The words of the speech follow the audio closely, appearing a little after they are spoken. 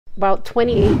about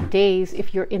 28 days,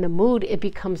 if you're in a mood, it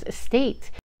becomes a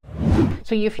state.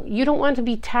 So if you don't want to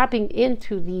be tapping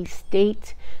into the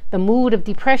state, the mood of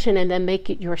depression, and then make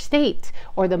it your state,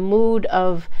 or the mood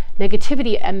of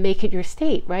negativity and make it your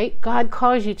state, right? God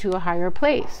calls you to a higher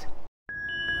place.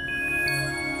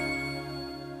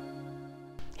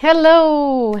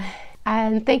 Hello,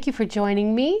 and thank you for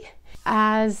joining me.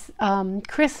 As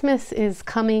Christmas is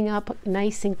coming up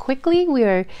nice and quickly, we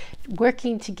are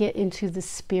working to get into the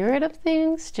spirit of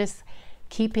things, just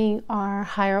keeping our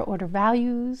higher order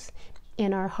values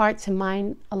in our hearts and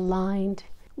mind aligned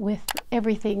with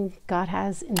everything God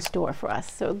has in store for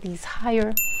us. So these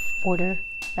higher order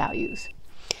values.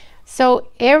 So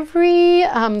every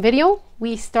video,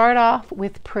 we start off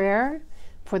with prayer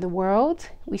for the world.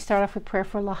 We start off with prayer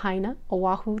for Lahaina,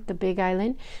 Oahu, the Big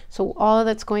Island. So all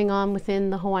that's going on within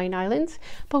the Hawaiian Islands.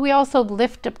 But we also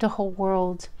lift up the whole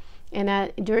world.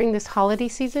 And during this holiday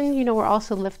season, you know, we're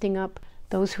also lifting up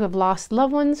those who have lost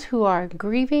loved ones, who are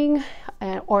grieving,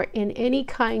 or in any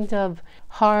kind of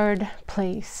hard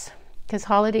place. Because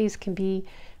holidays can be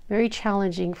very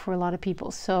challenging for a lot of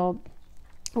people. So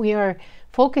we are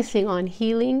focusing on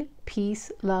healing,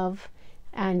 peace, love,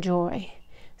 and joy.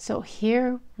 So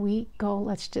here we go.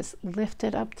 Let's just lift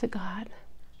it up to God.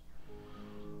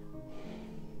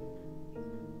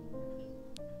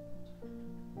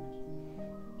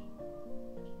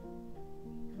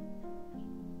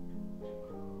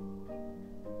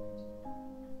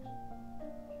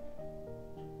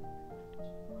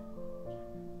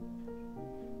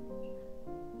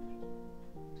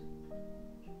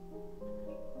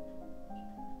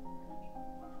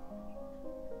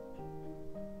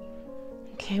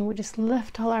 Okay, we just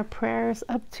lift all our prayers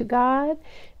up to God,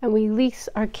 and we release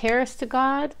our cares to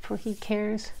God, for He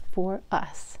cares for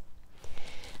us.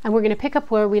 And we're going to pick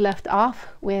up where we left off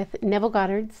with Neville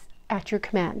Goddard's At Your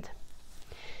Command.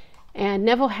 And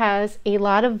Neville has a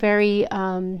lot of very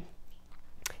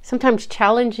sometimes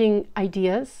challenging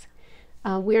ideas.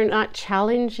 We are not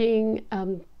challenging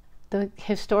the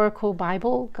historical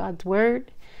Bible, God's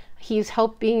Word. He's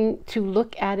helping to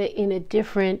look at it in a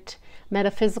different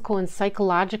metaphysical and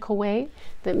psychological way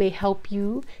that may help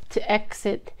you to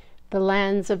exit the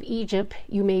lands of Egypt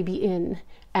you may be in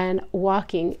and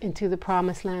walking into the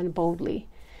promised land boldly.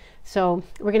 So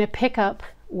we're going to pick up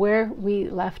where we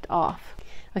left off.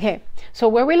 Okay, so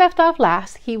where we left off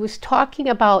last, he was talking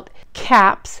about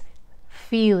Cap's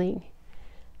feeling,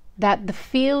 that the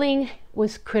feeling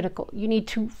was critical. You need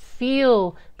to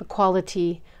feel the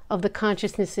quality of the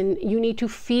consciousness, and you need to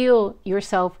feel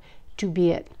yourself to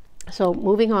be it. So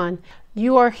moving on,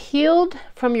 you are healed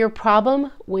from your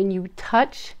problem when you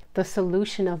touch the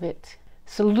solution of it.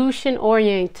 Solution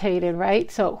orientated, right?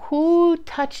 So who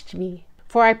touched me?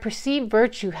 For I perceive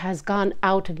virtue has gone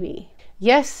out of me.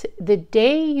 Yes, the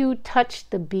day you touch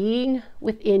the being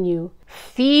within you,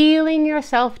 feeling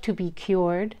yourself to be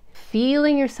cured,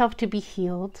 feeling yourself to be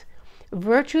healed,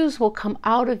 virtues will come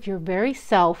out of your very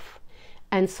self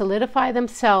and solidify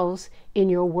themselves in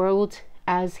your world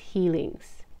as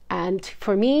healings. And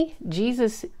for me,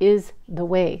 Jesus is the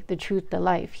way, the truth, the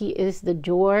life. He is the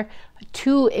door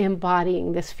to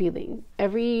embodying this feeling.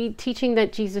 Every teaching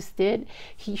that Jesus did,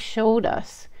 He showed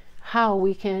us how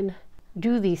we can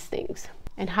do these things,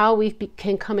 and how we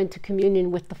can come into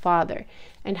communion with the Father,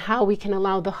 and how we can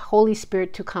allow the Holy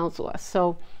Spirit to counsel us.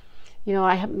 So, you know,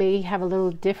 I may have a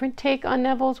little different take on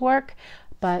Neville's work,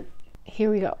 but here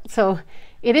we go. So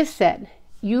it is said,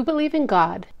 you believe in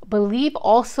God, believe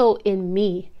also in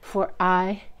me, for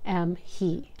I am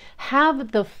He.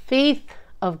 Have the faith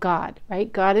of God,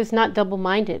 right? God is not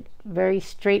double-minded, very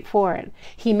straightforward.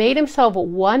 He made Himself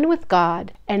one with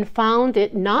God and found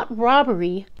it not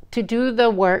robbery to do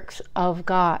the works of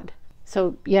God.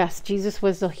 So yes, Jesus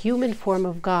was the human form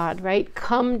of God, right?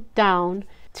 Come down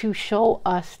to show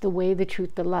us the way, the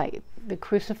truth, the light. The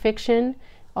crucifixion,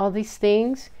 all these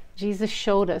things, Jesus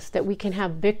showed us that we can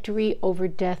have victory over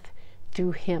death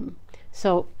through Him.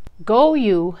 So go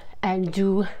you and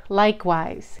do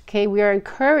likewise. Okay, we are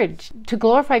encouraged to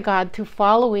glorify God through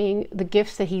following the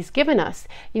gifts that He's given us.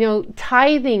 You know,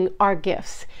 tithing our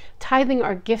gifts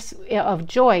of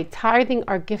joy, tithing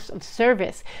our gifts of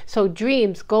service. So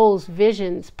dreams, goals,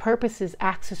 visions, purposes,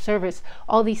 acts of service,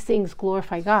 all these things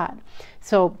glorify God.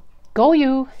 So go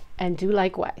you and do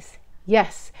likewise.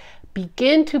 Yes,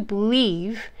 begin to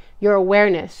believe your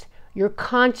awareness, your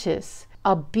conscious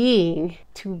of being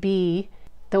to be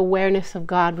the awareness of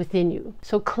God within you.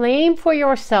 So claim for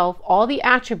yourself all the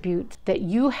attributes that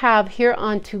you have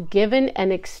hereunto given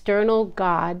an external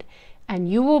God,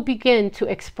 and you will begin to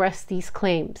express these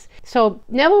claims. So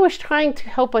Neville was trying to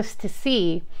help us to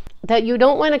see that you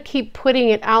don't want to keep putting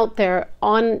it out there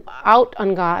out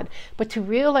on God, but to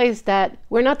realize that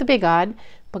we're not the big God,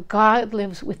 but God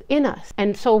lives within us.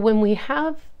 And so when we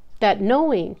have that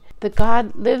knowing that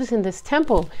God lives in this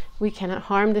temple, we cannot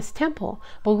harm this temple.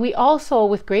 But we also,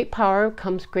 with great power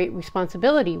comes great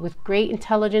responsibility. With great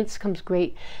intelligence comes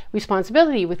great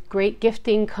responsibility. With great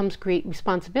gifting comes great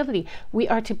responsibility. We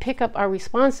are to pick up our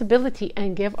responsibility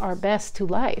and give our best to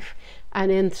life.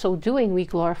 And in so doing, we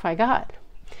glorify God.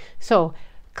 So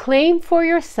claim for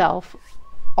yourself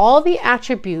all the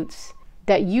attributes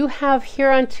that you have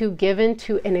hereunto given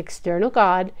to an external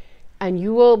God, and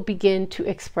you will begin to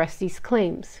express these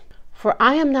claims. For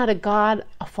I am not a God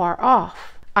afar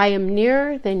off. I am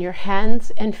nearer than your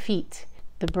hands and feet,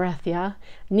 the breath, yeah?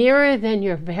 Nearer than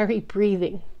your very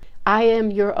breathing. I am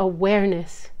your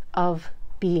awareness of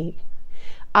being.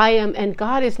 And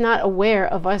God is not aware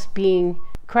of us being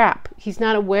crap. He's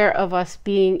not aware of us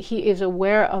being, he is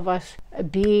aware of us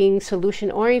being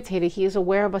solution orientated. He is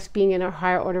aware of us being in our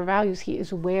higher order values. He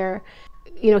is aware,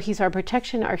 he's our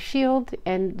protection, our shield,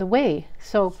 and the way.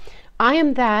 So I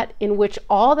am that in which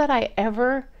all that I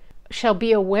ever shall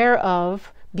be aware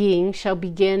of being shall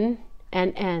begin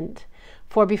and end.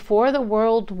 For before the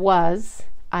world was,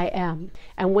 I am.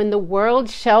 And when the world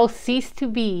shall cease to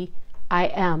be, I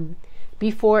am.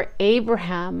 Before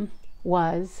Abraham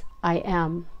was, I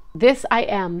am. This I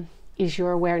am is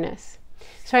your awareness.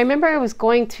 So I remember I was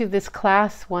going to this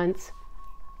class once,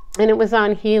 and it was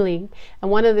on healing. And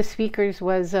one of the speakers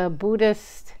was a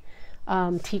Buddhist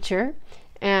teacher.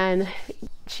 And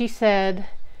she said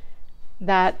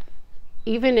that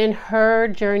even in her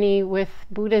journey with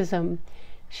Buddhism,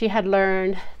 she had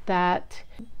learned that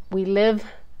we live,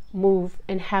 move,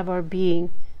 and have our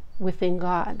being within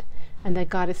God, and that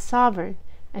God is sovereign,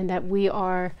 and that we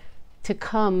are to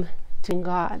come to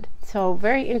God. So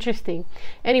very interesting.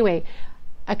 Anyway,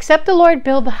 except the Lord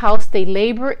build the house, they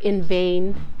labor in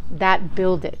vain that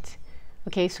build it.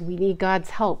 Okay, so we need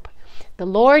God's help. The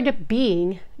Lord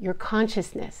being your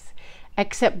consciousness,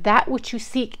 except that which you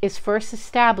seek is first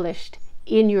established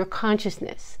in your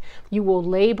consciousness, you will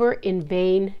labor in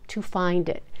vain to find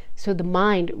it. So the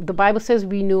mind, the Bible says,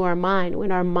 renew our mind.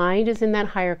 When our mind is in that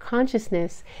higher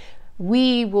consciousness,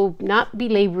 we will not be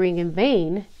laboring in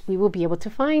vain. We will be able to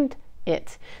find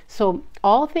it. So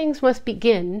all things must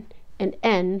begin and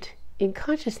end in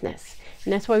consciousness.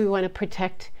 And that's why we want to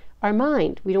protect our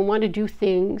mind. We don't want to do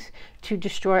things to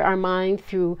destroy our mind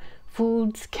through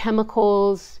foods,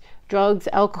 chemicals, drugs,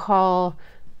 alcohol,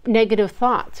 negative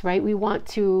thoughts, right? We want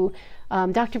to,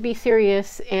 Dr. B.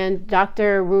 Serious and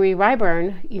Dr. Rui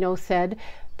Ryburn, said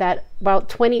that about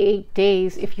 28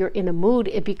 days, if you're in a mood,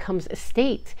 it becomes a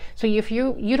state. So if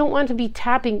you don't want to be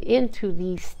tapping into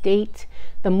the state,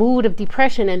 the mood of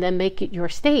depression and then make it your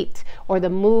state, or the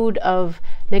mood of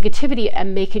negativity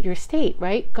and make it your state,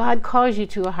 right? God calls you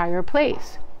to a higher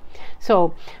place.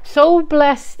 So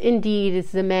blessed indeed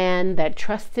is the man that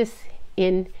trusteth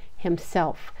in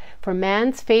himself. For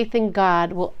man's faith in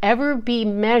God will ever be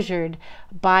measured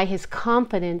by his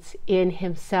confidence in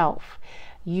himself.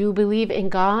 You believe in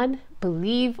God,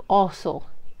 believe also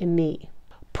in me.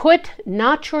 Put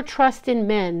not your trust in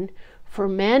men, for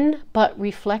men but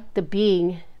reflect the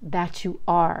being that you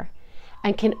are,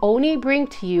 and can only bring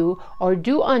to you or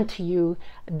do unto you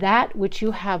that which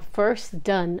you have first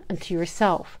done unto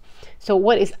yourself. So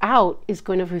what is out is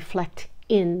going to reflect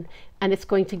in, and it's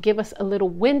going to give us a little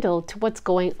window to what's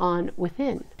going on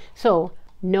within. So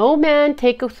no man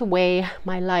taketh away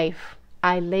my life.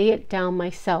 I lay it down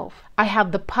myself. I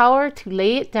have the power to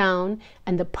lay it down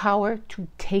and the power to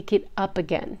take it up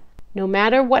again. No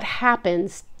matter what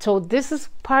happens. So this is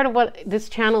part of what this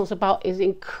channel is about, is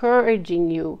encouraging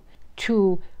you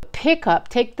to take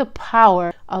the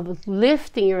power of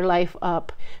lifting your life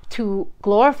up to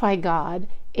glorify God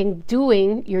in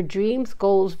doing your dreams,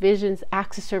 goals, visions,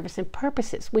 acts of service, and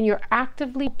purposes. When you're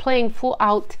actively playing full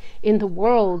out in the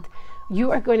world,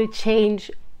 you are going to change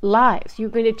lives. You're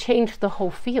going to change the whole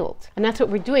field. And that's what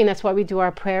we're doing. That's why we do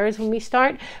our prayers when we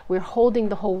start. We're holding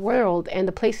the whole world, and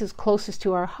the places closest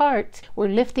to our hearts, we're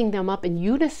lifting them up in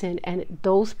unison, and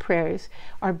those prayers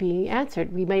are being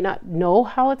answered. We may not know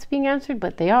how it's being answered,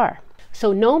 but they are.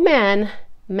 So no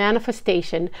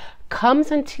manifestation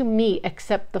comes unto me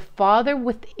except the Father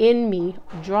within me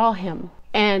draw him.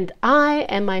 And I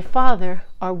and my Father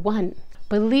are one.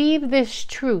 Believe this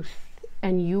truth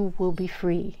and you will be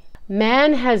free.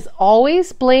 Man has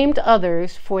always blamed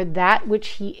others for that which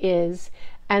he is,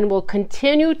 and will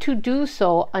continue to do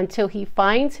so until he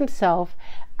finds himself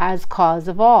as cause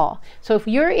of all. So if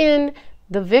you're in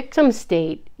the victim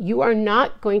state, you are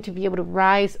not going to be able to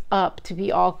rise up to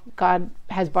be all God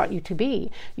has brought you to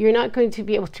be. You're not going to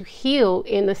be able to heal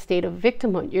in the state of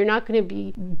victimhood. You're not going to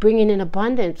be bringing in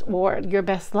abundance or your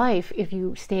best life if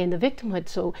you stay in the victimhood.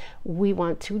 So we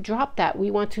want to drop that.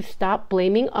 We want to stop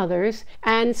blaming others.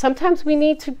 And sometimes we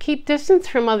need to keep distance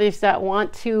from others that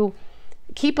want to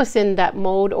keep us in that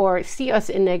mode or see us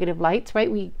in negative lights, right?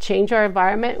 We change our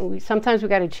environment, and sometimes we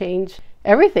got to change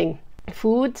everything.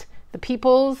 Foods, the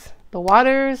peoples, the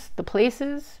waters, the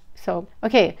places. So,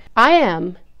 okay, I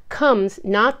am comes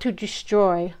not to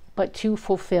destroy, but to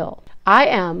fulfill. I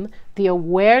am, the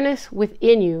awareness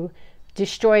within you,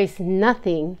 destroys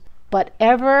nothing, but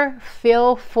ever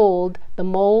fold the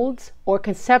molds or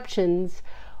conceptions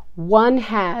one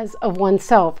has of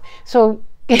oneself. So,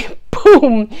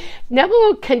 boom,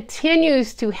 Neville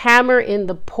continues to hammer in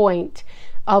the point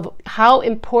of how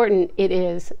important it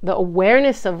is, the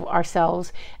awareness of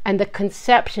ourselves and the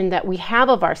conception that we have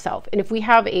of ourselves. And if we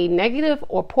have a negative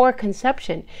or poor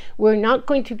conception, we're not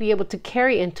going to be able to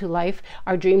carry into life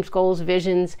our dreams, goals,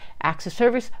 visions, acts of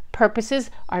service, purposes,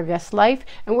 our best life.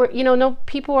 And we're, no,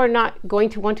 people are not going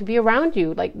to want to be around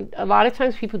you. Like a lot of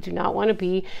times people do not want to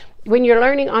be, when you're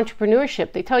learning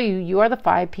entrepreneurship, they tell you, you are the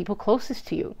 5 people closest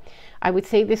to you. I would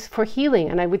say this for healing,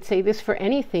 and I would say this for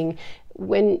anything.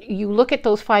 When you look at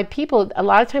those 5 people, a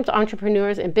lot of times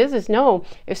entrepreneurs and business know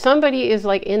if somebody is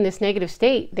like in this negative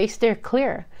state, they steer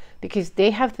clear because they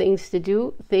have things to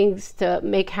do, things to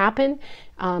make happen,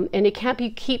 and it can't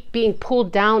keep being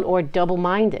pulled down or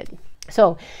double-minded.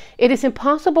 So it is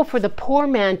impossible for the poor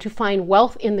man to find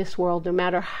wealth in this world, no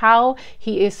matter how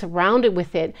he is surrounded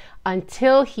with it,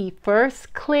 until he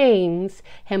first claims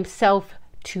himself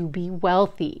to be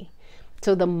wealthy.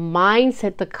 So the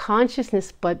mindset, the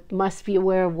consciousness, but must be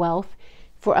aware of wealth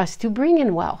for us to bring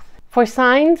in wealth. For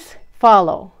signs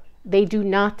follow, they do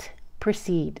not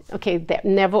precede. Okay,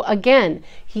 Neville, again,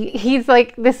 he's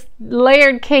like this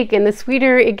layered cake, and the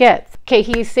sweeter it gets. Okay,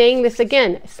 he's saying this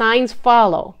again, signs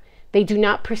follow, they do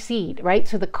not precede, right?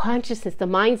 So the consciousness, the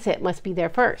mindset must be there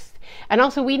first. And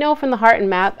also we know from the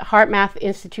Heart Math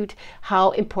Institute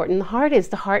how important the heart is.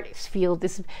 The heart field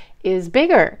is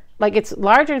bigger. Like it's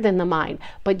larger than the mind,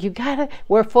 but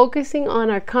we're focusing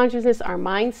on our consciousness, our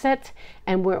mindset,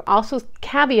 and we're also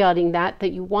caveating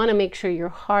that you want to make sure your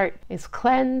heart is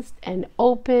cleansed and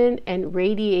open and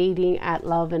radiating at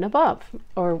love and above,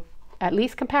 or at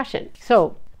least compassion.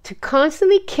 So to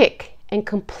constantly kick and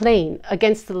complain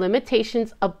against the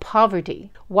limitations of poverty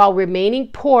while remaining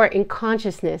poor in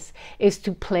consciousness is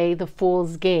to play the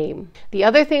fool's game. The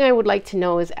other thing I would like to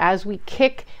know is, as we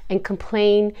kick and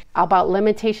complain about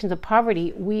limitations of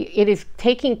poverty, it is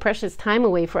taking precious time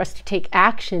away for us to take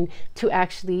action to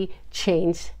actually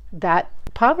change that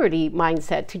poverty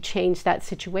mindset, to change that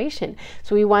situation.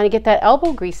 So we want to get that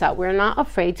elbow grease out. We're not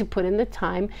afraid to put in the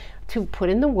time, to put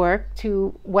in the work,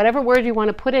 to whatever word you want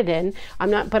to put it in. I'm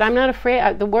not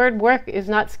afraid. The word work is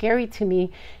not scary to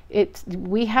me.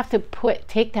 We have to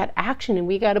take that action, and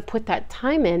we got to put that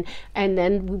time in, and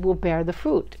then we will bear the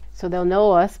fruit. So they'll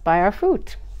know us by our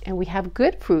fruit, and we have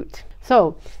good fruit.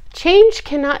 So change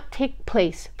cannot take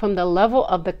place from the level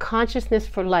of the consciousness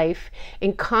for life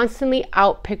in constantly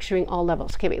out picturing all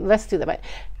levels. Okay, wait, let's do that. But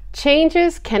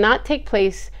changes cannot take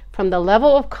place from the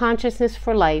level of consciousness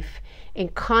for life in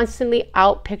constantly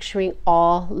out picturing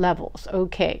all levels.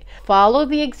 Okay, follow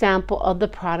the example of the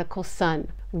prodigal son.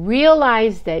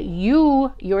 Realize that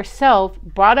you yourself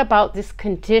brought about this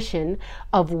condition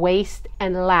of waste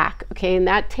and lack. Okay, and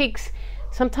that takes,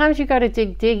 sometimes you got to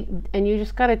dig, and you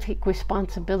just got to take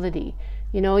responsibility.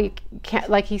 You can't,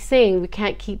 like he's saying, we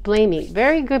can't keep blaming.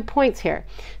 Very good points here.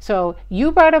 So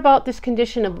you brought about this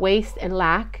condition of waste and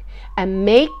lack, and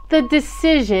make the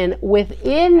decision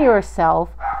within yourself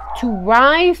to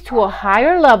rise to a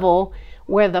higher level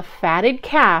where the fatted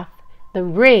calf, the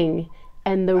ring,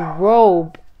 and the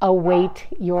robe await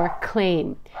your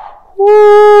claim.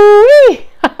 Woo-wee!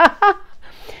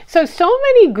 So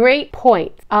many great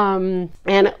points. And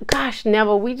gosh,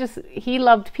 Neville, he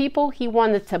loved people. He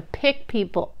wanted to pick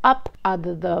people up out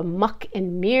of the muck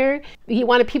and mire. He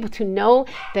wanted people to know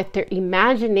that their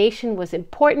imagination was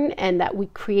important, and that we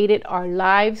created our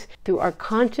lives through our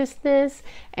consciousness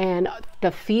and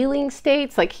the feeling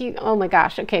states. Oh my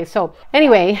gosh. Okay. So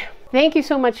anyway, thank you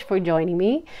so much for joining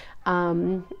me.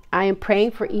 I am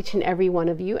praying for each and every one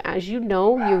of you. As you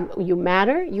know, you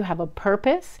matter. You have a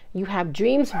purpose. You have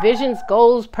dreams, visions,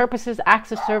 goals, purposes,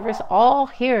 acts of service, all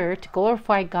here to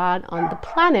glorify God on the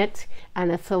planet.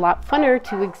 And it's a lot funner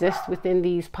to exist within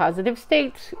these positive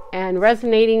states and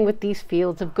resonating with these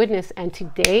fields of goodness. And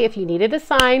today, if you needed a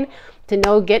sign to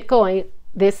know, get going,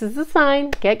 this is the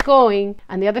sign. Get going.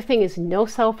 And the other thing is no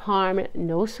self-harm,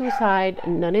 no suicide,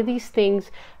 none of these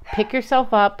things. Pick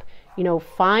yourself up, you know,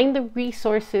 find the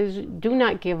resources. Do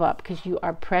not give up, because you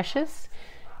are precious.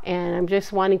 And I'm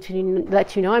just wanting to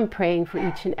let you know I'm praying for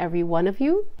each and every one of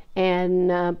you.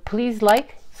 And please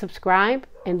like, subscribe,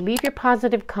 and leave your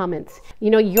positive comments.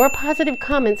 You know, your positive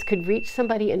comments could reach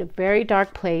somebody in a very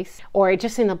dark place, or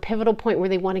just in a pivotal point where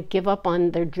they want to give up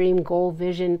on their dream, goal,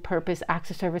 vision, purpose,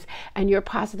 acts of service. And your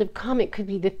positive comment could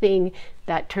be the thing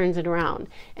that turns it around.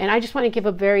 And I just want to give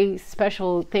a very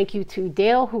special thank you to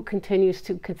Dale, who continues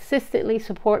to consistently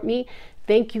support me.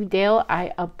 Thank you, Dale.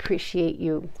 I appreciate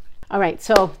you. All right,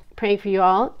 so praying for you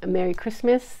all. A Merry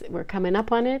Christmas. We're coming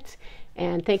up on it.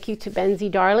 And thank you to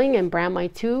Benzie Darling and Brand My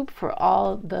Tube for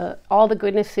all the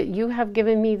goodness that you have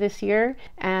given me this year.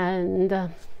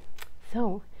 And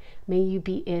so may you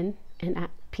be in and at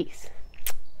peace.